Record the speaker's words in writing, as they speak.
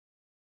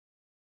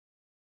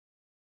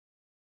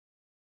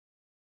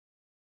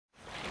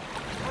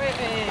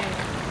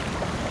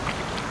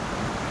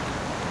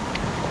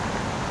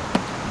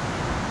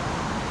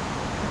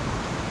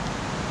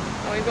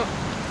Oh, we've got,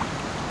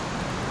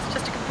 it's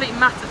just a complete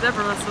mat of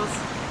zebra mussels.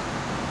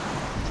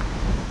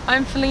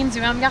 I'm Philine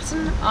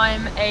Ermgassen.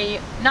 I'm a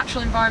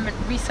Natural Environment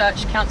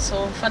Research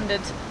Council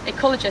funded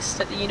ecologist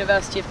at the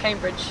University of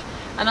Cambridge,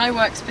 and I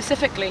work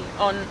specifically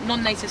on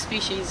non-native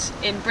species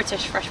in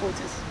British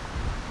freshwaters.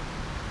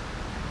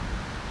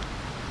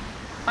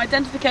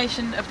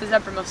 Identification of the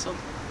zebra mussel.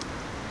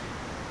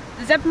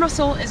 The zebra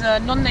mussel is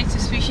a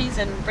non-native species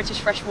in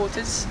British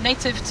freshwaters,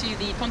 native to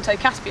the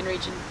Ponto-Caspian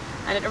region,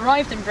 and it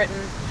arrived in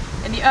Britain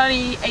in the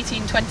early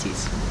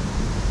 1820s.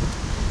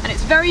 And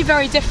it's very,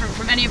 very different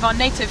from any of our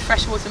native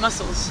freshwater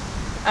mussels.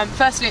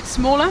 Firstly, it's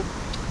smaller.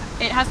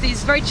 It has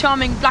these very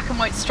charming black and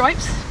white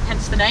stripes,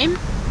 hence the name.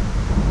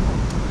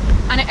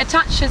 And it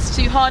attaches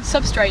to hard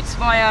substrates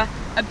via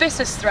a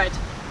byssus thread,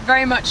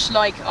 very much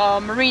like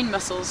our marine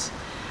mussels.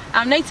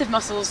 Our native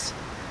mussels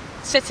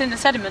sit in the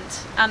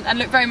sediment and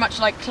look very much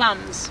like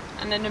clams.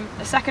 And in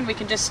a second we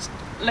can just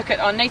look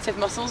at our native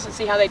mussels and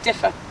see how they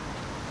differ.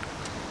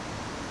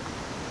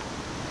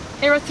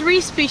 Here are 3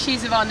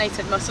 species of our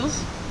native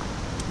mussels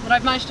that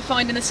I've managed to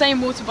find in the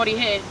same water body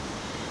here,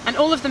 and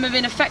all of them have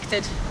been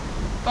affected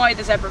by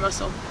the zebra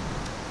mussel.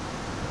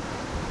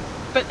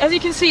 But as you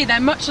can see, they're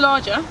much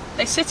larger,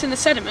 they sit in the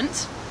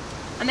sediment,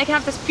 and they can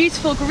have this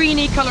beautiful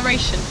greeny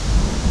coloration.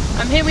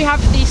 Here we have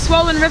the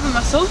swollen river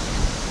mussel,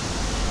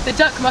 the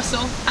duck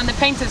mussel, and the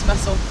painter's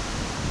mussel,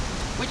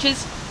 which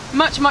is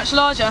much, much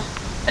larger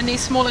than these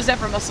smaller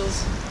zebra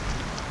mussels.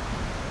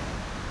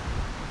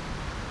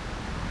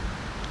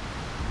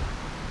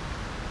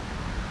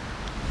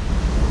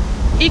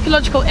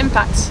 Ecological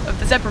impacts of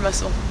the zebra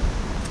mussel.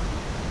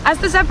 As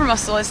the zebra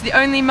mussel is the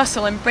only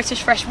mussel in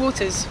British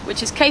freshwaters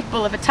which is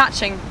capable of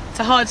attaching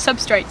to hard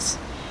substrates,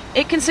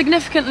 it can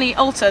significantly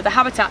alter the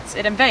habitats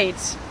it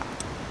invades.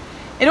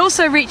 It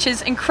also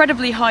reaches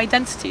incredibly high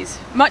densities,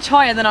 much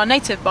higher than our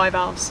native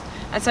bivalves,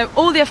 and so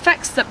all the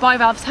effects that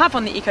bivalves have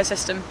on the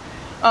ecosystem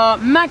are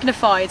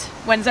magnified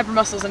when zebra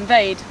mussels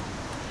invade.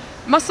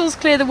 Mussels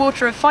clear the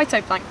water of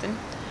phytoplankton,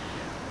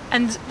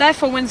 and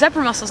therefore when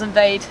zebra mussels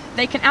invade,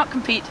 they can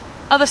outcompete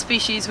other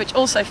species which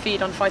also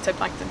feed on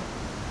phytoplankton.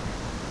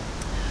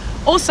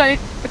 Also,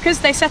 because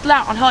they settle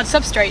out on hard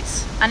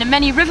substrates, and in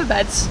many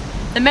riverbeds,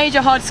 the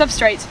major hard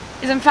substrate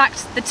is in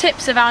fact the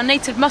tips of our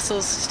native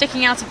mussels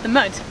sticking out of the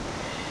mud.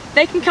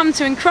 They can come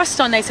to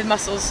encrust our native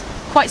mussels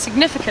quite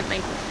significantly,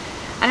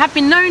 and have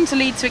been known to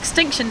lead to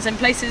extinctions in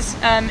places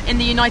in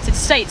the United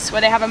States where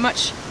they have a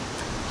much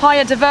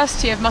higher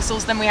diversity of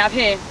mussels than we have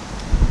here.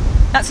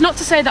 That's not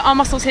to say that our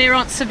mussels here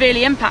aren't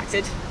severely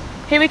impacted.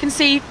 Here we can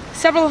see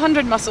several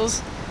hundred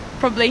mussels,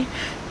 probably,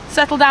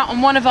 settled out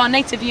on one of our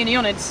native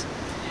unionids.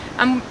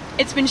 And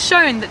it's been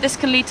shown that this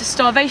can lead to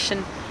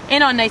starvation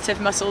in our native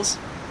mussels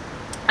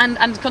and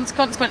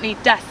consequently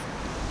death.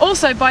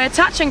 Also, by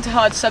attaching to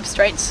hard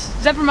substrates,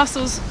 zebra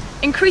mussels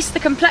increase the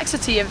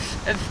complexity of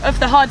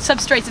the hard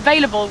substrates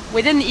available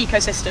within the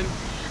ecosystem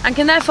and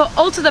can therefore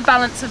alter the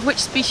balance of which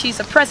species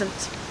are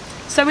present.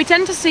 So we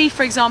tend to see,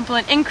 for example,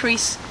 an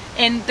increase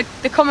in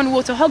the common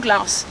water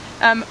hoglouse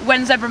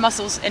when zebra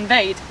mussels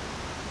invade.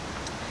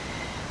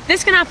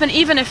 This can happen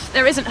even if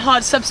there isn't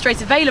hard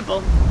substrate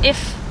available,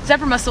 if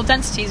zebra mussel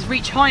densities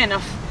reach high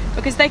enough,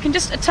 because they can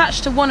just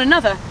attach to one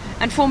another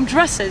and form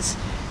drusses,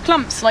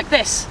 clumps like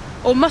this,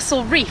 or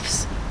mussel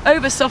reefs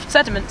over soft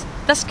sediment,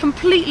 thus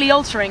completely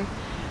altering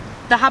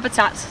the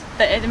habitat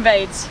that it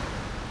invades.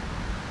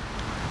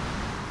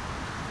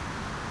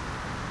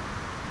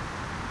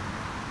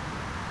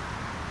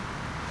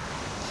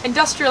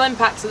 Industrial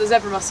impacts of the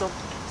zebra mussel.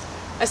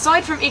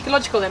 Aside from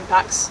ecological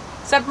impacts,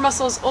 zebra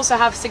mussels also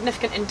have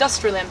significant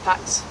industrial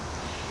impacts.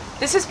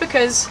 This is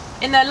because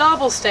in their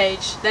larval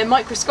stage they're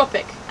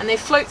microscopic and they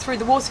float through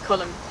the water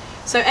column,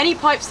 so any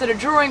pipes that are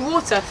drawing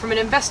water from an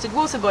invested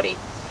water body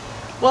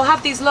will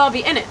have these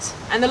larvae in it,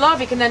 and the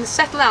larvae can then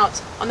settle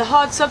out on the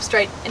hard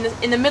substrate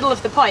in the middle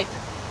of the pipe,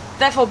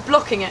 therefore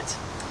blocking it.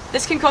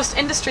 This can cost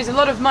industries a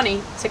lot of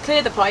money to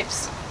clear the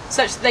pipes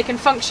such that they can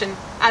function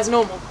as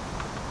normal.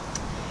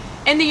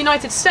 In the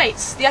United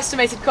States, the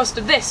estimated cost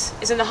of this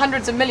is in the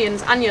hundreds of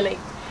millions annually,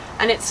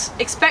 and it's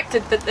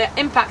expected that the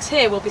impacts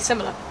here will be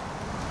similar.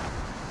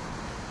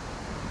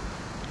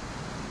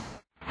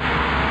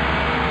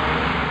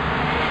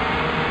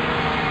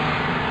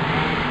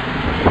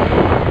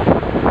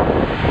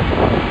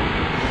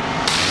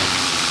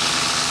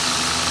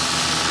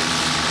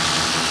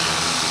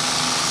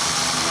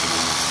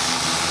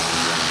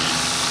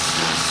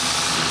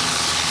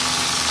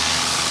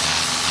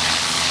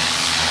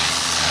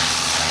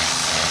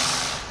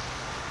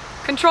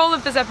 Control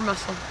of the zebra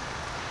mussel.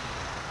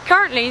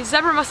 Currently,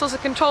 zebra mussels are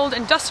controlled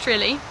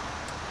industrially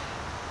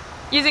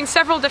using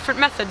several different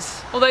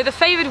methods, although the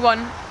favoured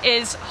one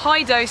is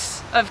high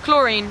dose of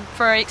chlorine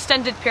for an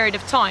extended period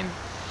of time.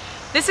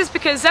 This is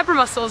because zebra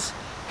mussels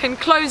can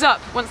close up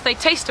once they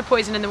taste a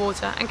poison in the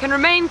water and can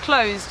remain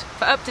closed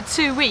for up to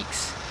 2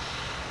 weeks.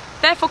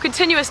 Therefore,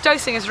 continuous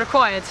dosing is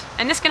required,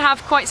 and this can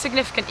have quite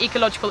significant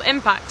ecological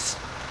impacts.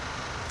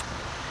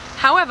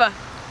 However,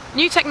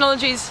 new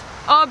technologies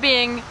are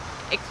being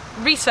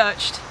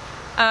researched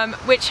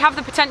which have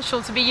the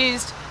potential to be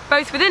used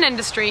both within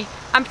industry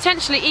and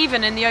potentially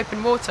even in the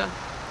open water.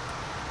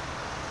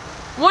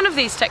 One of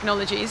these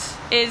technologies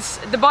is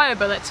the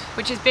biobullet,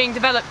 which is being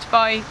developed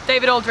by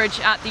David Aldridge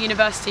at the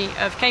University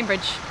of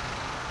Cambridge.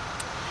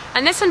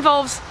 And this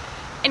involves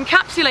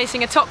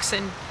encapsulating a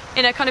toxin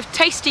in a kind of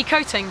tasty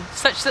coating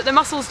such that the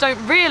mussels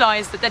don't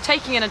realise that they're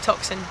taking in a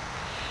toxin.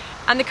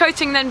 And the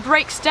coating then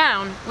breaks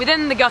down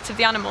within the gut of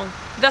the animal,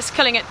 thus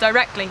killing it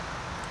directly.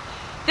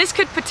 This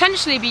could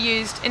potentially be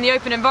used in the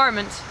open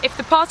environment if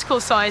the particle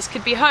size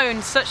could be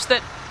honed such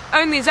that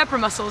only zebra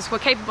mussels were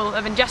capable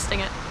of ingesting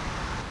it.